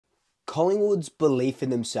Collingwood's belief in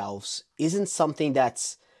themselves isn't something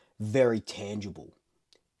that's very tangible.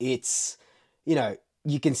 It's, you know,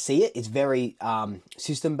 you can see it. It's very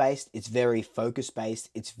system-based. It's very focus-based.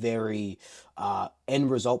 It's very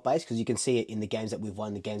end result-based, because you can see it in the games that we've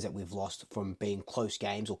won, the games that we've lost from being close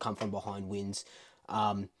games or come from behind wins.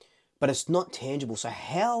 But it's not tangible. So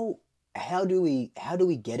how do we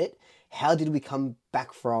get it? How did we come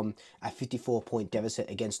back from a 54-point deficit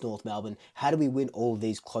against North Melbourne? How do we win all of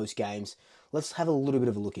these close games? Let's have a little bit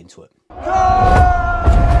of a look into it.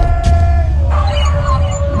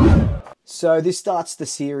 So this starts the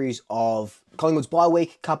series of Collingwood's bye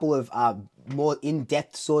week, a couple of more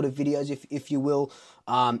in-depth sort of videos, if you will,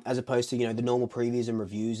 as opposed to, the normal previews and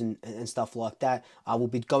reviews and stuff like that. We'll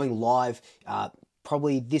be going live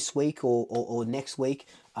probably this week or next week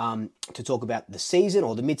to talk about the season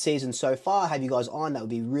or the mid-season so far. Have you guys on? That would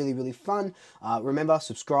be really, really fun. Remember,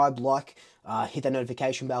 subscribe, like, hit that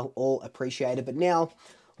notification bell, all appreciated. But now,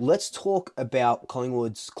 let's talk about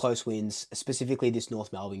Collingwood's close wins, specifically this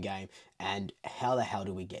North Melbourne game, and how the hell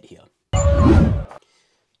did we get here?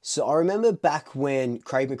 So I remember back when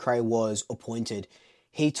Craig McRae was appointed,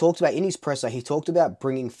 he talked about, in his presser, he talked about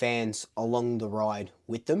bringing fans along the ride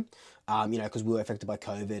with them, because we were affected by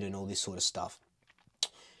COVID and all this sort of stuff.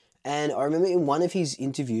 And I remember in one of his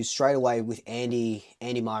interviews, straight away with Andy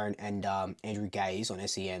Meyer and Andrew Gaze on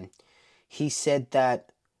SEN, he said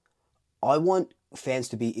that, I want fans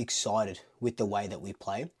to be excited with the way that we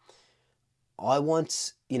play. I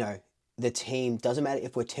want, the team, doesn't matter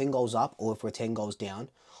if we're 10 goals up or if we're 10 goals down,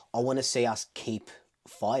 I want to see us keep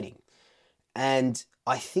fighting. And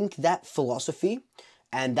I think that philosophy,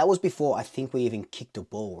 and that was before I think we even kicked a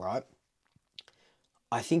ball, right?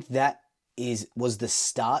 I think that was the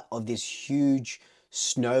start of this huge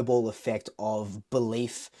snowball effect of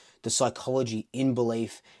belief, the psychology in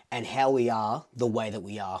belief, and how we are the way that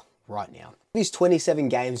we are right now. These 27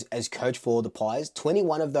 games as coach for the Pies,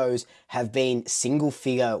 21 of those have been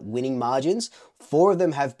single-figure winning margins, 4 of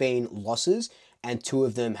them have been losses, and 2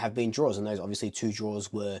 of them have been draws, and those obviously 2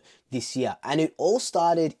 draws were this year. And it all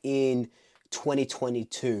started in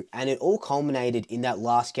 2022, and it all culminated in that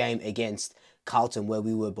last game against Carlton where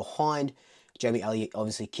we were behind. Jamie Elliott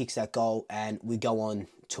obviously kicks that goal, and we go on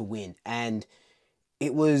to win. And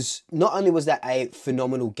it was, not only was that a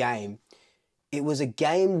phenomenal game, it was a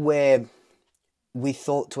game where we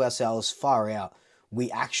thought to ourselves, far out,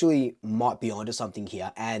 we actually might be onto something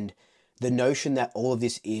here. And the notion that all of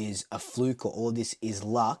this is a fluke or all of this is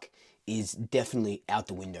luck is definitely out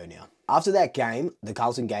the window now. After that game, the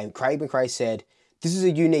Carlton game, Craig McRae said, "This is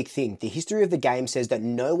a unique thing. The history of the game says that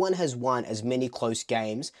no one has won as many close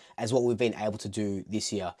games as what we've been able to do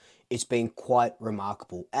this year. It's been quite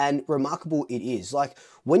remarkable." And remarkable it is. Like,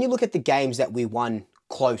 when you look at the games that we won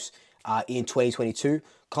close in 2022,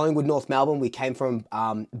 Collingwood, North Melbourne, we came from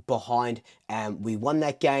behind and we won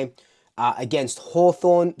that game. Against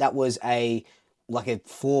Hawthorn, that was like a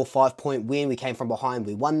 4 or 5 point win. We came from behind,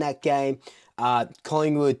 we won that game.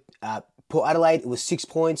 Collingwood, Port Adelaide, it was 6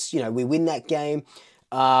 points. We win that game.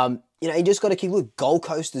 You just got to keep looking. Gold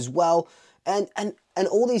Coast as well. And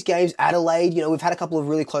all these games, Adelaide, we've had a couple of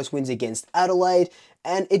really close wins against Adelaide.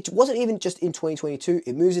 And it wasn't even just in 2022.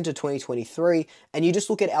 It moves into 2023. And you just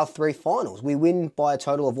look at our 3 finals. We win by a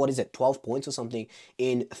total of, 12 points or something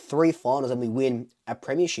in 3 finals, and we win a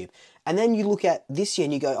premiership. And then you look at this year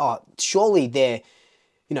and you go, oh, surely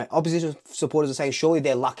opposition supporters are saying surely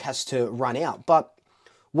their luck has to run out. But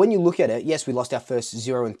when you look at it, yes, we lost our first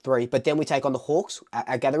 0-3, but then we take on the Hawks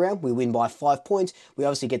at Gather Round. We win by 5 points. We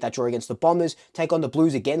obviously get that draw against the Bombers. Take on the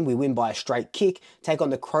Blues again. We win by a straight kick. Take on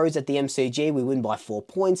the Crows at the MCG. We win by 4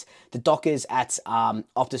 points. The Dockers at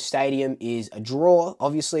Optus Stadium is a draw,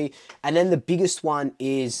 obviously. And then the biggest one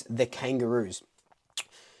is the Kangaroos.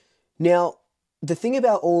 Now, the thing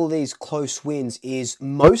about all of these close wins is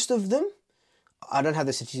most of them, I don't have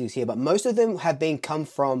the statistics here, but most of them have come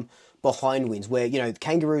from behind wins where,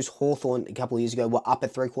 Kangaroos, Hawthorn a couple of years ago were up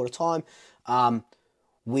at 3/4 time.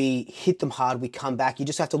 We hit them hard, we come back. You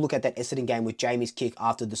just have to look at that Essendon game with Jamie's kick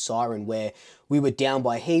after the siren where we were down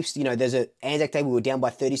by heaps. There's an Anzac Day, we were down by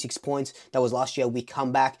 36 points. That was last year. We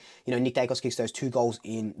come back. Nick Dacos kicks those 2 goals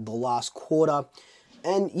in the last quarter.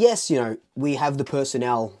 And yes, we have the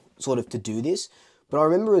personnel sort of to do this. But I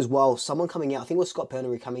remember as well, someone coming out, I think it was Scott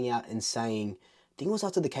Pernery coming out and saying, I think it was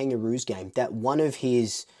after the Kangaroos game, that one of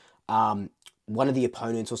the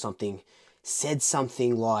opponents or something said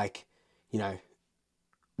something like,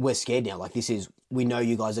 we're scared now. Like, we know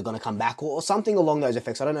you guys are going to come back or something along those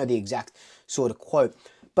effects. I don't know the exact sort of quote.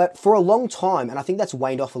 But for a long time, and I think that's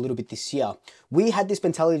waned off a little bit this year, we had this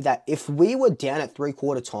mentality that if we were down at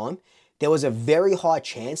 3/4 time, there was a very high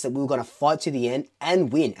chance that we were going to fight to the end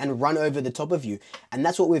and win and run over the top of you. And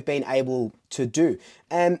that's what we've been able to do.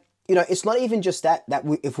 And, you know, it's not even just that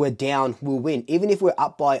if we're down, we'll win. Even if we're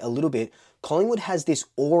up by a little bit, Collingwood has this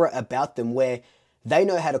aura about them where they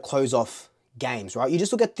know how to close off games, right? You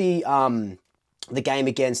just look at the game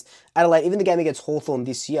against Adelaide, even the game against Hawthorn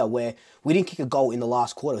this year, where we didn't kick a goal in the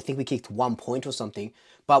last quarter. I think we kicked 1 point or something,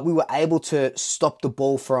 but we were able to stop the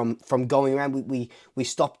ball from going around. We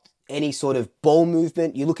stopped any sort of ball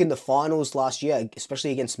movement. You look in the finals last year,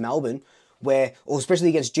 especially against Melbourne, or especially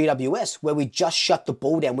against GWS, where we just shut the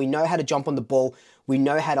ball down. We know how to jump on the ball. We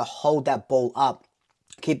know how to hold that ball up,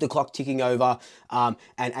 keep the clock ticking over,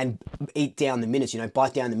 and eat down the minutes, you know,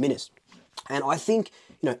 bite down the minutes. And I think,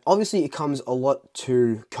 you know, obviously it comes a lot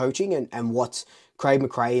to coaching and what Craig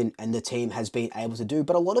McRae and the team has been able to do,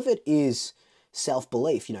 but a lot of it is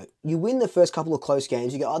self-belief. You know, you win the first couple of close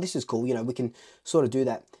games, you go, oh, this is cool, you know, we can sort of do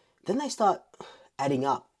that. Then they start adding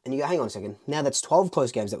up, and you go, hang on a second, now that's 12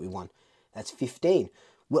 close games that we won. That's 15.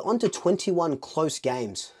 We're on to 21 close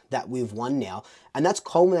games that we've won now, and that's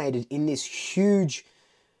culminated in this huge,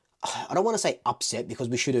 I don't want to say upset, because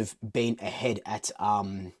we should have been ahead at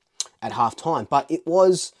halftime, but it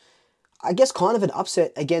was, I guess, kind of an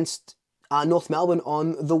upset against North Melbourne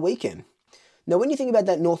on the weekend. Now, when you think about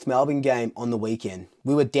that North Melbourne game on the weekend,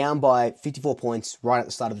 we were down by 54 points right at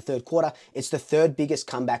the start of the third quarter. It's the third biggest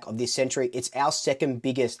comeback of this century. It's our second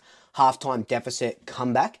biggest halftime deficit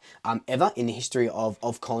comeback ever in the history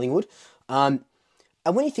of Collingwood. And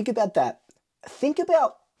when you think about that, think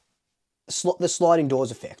about the sliding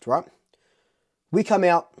doors effect, right? We come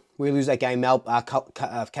out, we lose that game.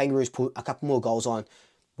 Kangaroos put a couple more goals on.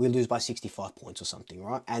 We lose by 65 points or something,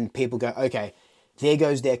 right? And people go, okay, there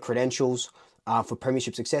goes their credentials for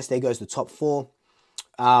premiership success. There goes the top four.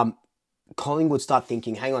 Collingwood start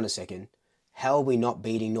thinking, hang on a second, how are we not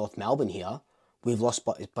beating North Melbourne here? We've lost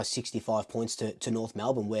by 65 points to North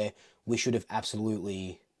Melbourne, where we should have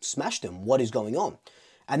absolutely smashed them. What is going on?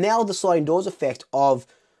 And now the sliding doors effect of,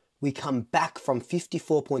 we come back from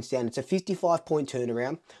 54 points down. It's a 55-point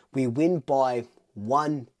turnaround. We win by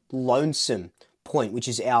one lonesome point, which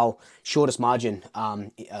is our shortest margin,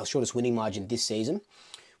 our shortest winning margin this season.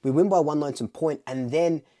 We win by one lonesome point, and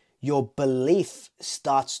then your belief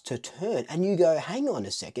starts to turn, and you go, hang on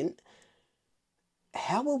a second,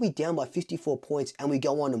 how are we down by 54 points and we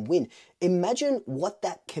go on and win? Imagine what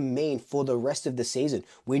that can mean for the rest of the season.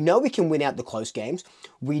 We know we can win out the close games.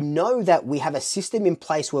 We know that we have a system in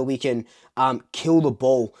place where we can kill the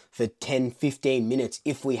ball for 10, 15 minutes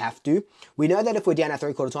if we have to. We know that if we're down at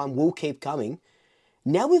three-quarter time, we'll keep coming.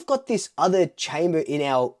 Now we've got this other chamber in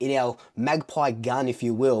our Magpie gun, if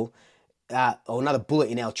you will, or another bullet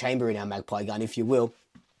in our chamber in our Magpie gun, if you will,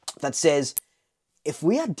 that says, if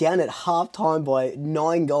we are down at halftime by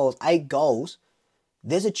 9 goals, 8 goals,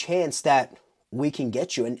 there's a chance that we can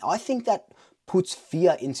get you. And I think that puts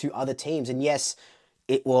fear into other teams. And yes,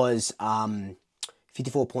 it was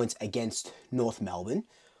 54 points against North Melbourne.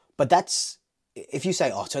 But that's, if you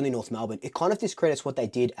say, oh, it's only North Melbourne, it kind of discredits what they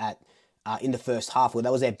did in the first half, where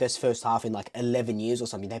that was their best first half in like 11 years or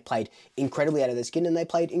something. They played incredibly out of their skin, and they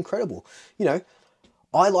played incredible. You know,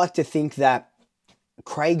 I like to think that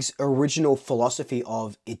Craig's original philosophy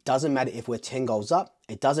of, it doesn't matter if we're 10 goals up,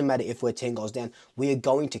 it doesn't matter if we're 10 goals down, we are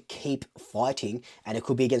going to keep fighting. And it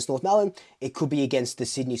could be against North Melbourne, it could be against the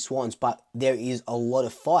Sydney Swans, but there is a lot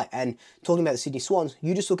of fight. And talking about the Sydney Swans,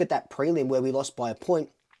 you just look at that prelim where we lost by a point.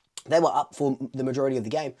 They were up for the majority of the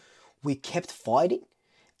game. We kept fighting,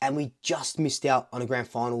 and we just missed out on a grand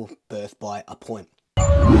final berth by a point.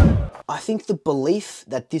 I think the belief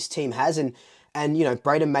that this team has, and you know,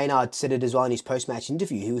 Braden Maynard said it as well in his post-match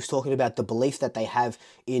interview. He was talking about the belief that they have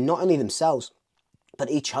in not only themselves, but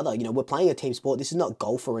each other. You know, we're playing a team sport. This is not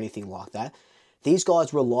golf or anything like that. These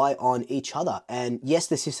guys rely on each other. And yes,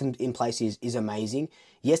 the system in place is amazing.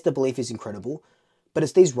 Yes, the belief is incredible. But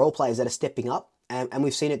it's these role players that are stepping up. And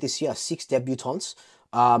we've seen it this year, 6 debutants.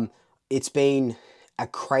 It's been a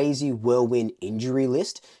crazy whirlwind injury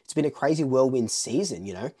list. It's been a crazy whirlwind season,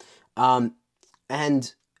 you know.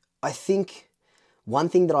 And I think one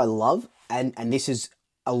thing that I love, and this is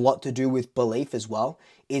a lot to do with belief as well,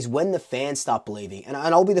 is when the fans start believing. And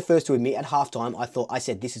I'll be the first to admit, at halftime, I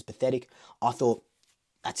said, this is pathetic. I thought,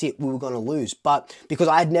 that's it, we were going to lose. But because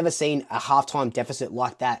I had never seen a halftime deficit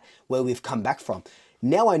like that where we've come back from.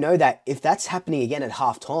 Now I know that if that's happening again at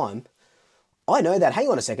halftime, I know that, hang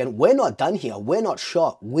on a second, we're not done here. We're not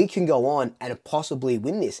shot. We can go on and possibly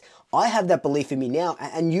win this. I have that belief in me now,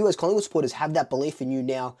 and you as Collingwood supporters have that belief in you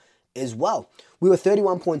now as well. We were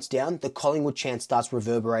 31 points down. The Collingwood chant starts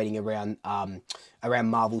reverberating around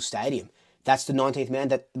Marvel Stadium. That's the 19th man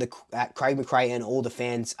that Craig McRae and all the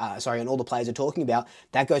fans, and all the players are talking about.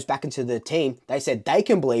 That goes back into the team. They said they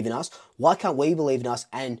can believe in us. Why can't we believe in us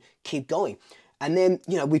and keep going? And then,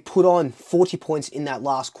 we put on 40 points in that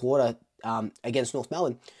last quarter against North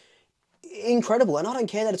Melbourne. Incredible. And I don't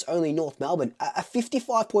care that it's only North Melbourne. A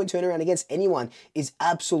 55-point turnaround against anyone is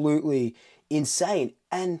absolutely insane.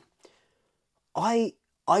 And I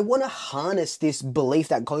want to harness this belief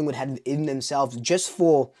that Collingwood had in themselves just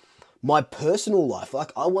for my personal life.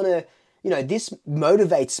 Like, I want to, this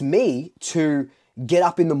motivates me to get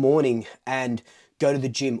up in the morning and go to the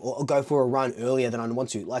gym or go for a run earlier than I want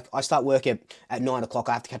to. Like, I start work at 9 o'clock.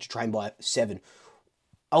 I have to catch a train by 7.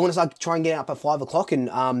 I want to start trying to get up at 5 o'clock and,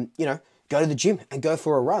 go to the gym and go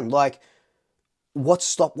for a run. Like, what's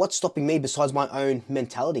stopping me besides my own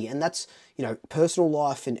mentality? And that's, personal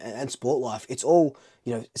life and sport life. It's all,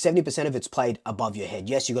 70% of it's played above your head.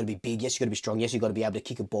 Yes, you've got to be big. Yes, you've got to be strong. Yes, you've got to be able to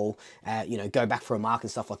kick a ball, go back for a mark and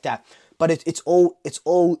stuff like that. But it's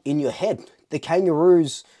all in your head. The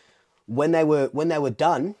Kangaroos, when they were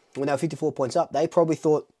done, when they were 54 points up, they probably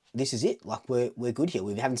thought, this is it. Like, we're good here.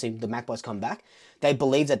 We haven't seen the Magpies come back. They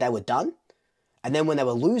believed that they were done. And then when they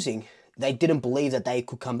were losing, they didn't believe that they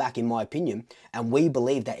could come back, in my opinion. And we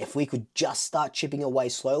believed that if we could just start chipping away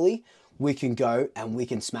slowly, we can go and we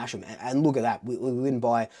can smash them. And look at that. We win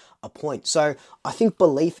by a point. So I think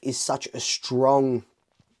belief is such a strong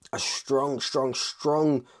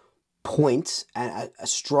point and a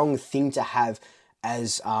strong thing to have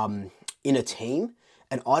as in a team.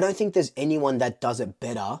 And I don't think there's anyone that does it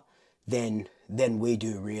better than we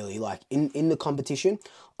do, really. Like, in the competition,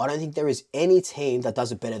 I don't think there is any team that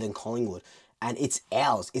does it better than Collingwood. And it's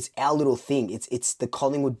ours. It's our little thing. It's the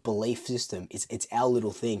Collingwood belief system. It's our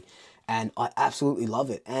little thing. And I absolutely love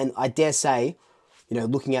it. And I dare say,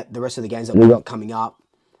 looking at the rest of the games that we've got coming up,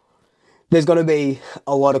 there's going to be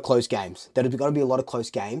a lot of close games. There's going to be a lot of close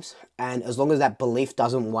games. And as long as that belief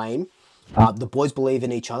doesn't wane, the boys believe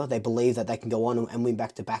in each other. They believe that they can go on and win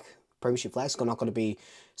back-to-back premiership flags. It's not going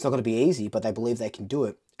to be easy, but they believe they can do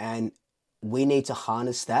it. And we need to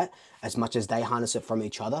harness that as much as they harness it from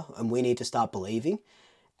each other. And we need to start believing.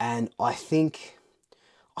 And I think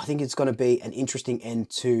it's going to be an interesting end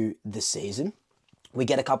to the season. We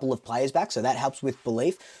get a couple of players back, so that helps with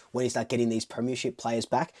belief when you start getting these premiership players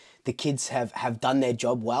back. The kids have done their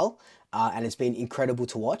job well, and it's been incredible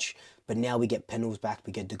to watch. But now we get Pendles back,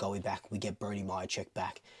 we get DeGoey back, we get Brody Myercheck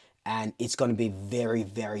back. And it's going to be very,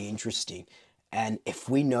 very interesting. And if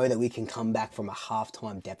we know that we can come back from a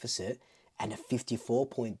halftime deficit and a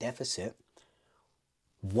 54-point deficit,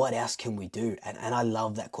 what else can we do? And I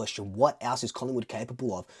love that question. What else is Collingwood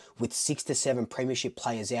capable of with 6 to 7 premiership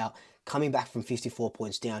players out, coming back from 54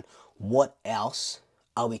 points down? What else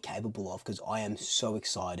are we capable of? Because I am so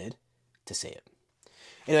excited to see it.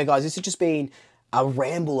 Anyway, guys, this has just been a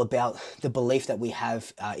ramble about the belief that we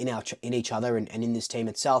have in each other and in this team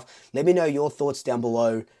itself. Let me know your thoughts down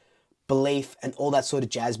below. Belief and all that sort of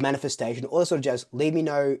jazz, manifestation, all that sort of jazz. Let me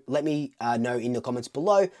know in the comments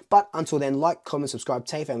below. But until then, like, comment, subscribe,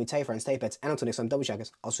 tell your family, tell your friends, tell your pets, and until next time, double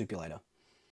checkers. I'll swoop you later.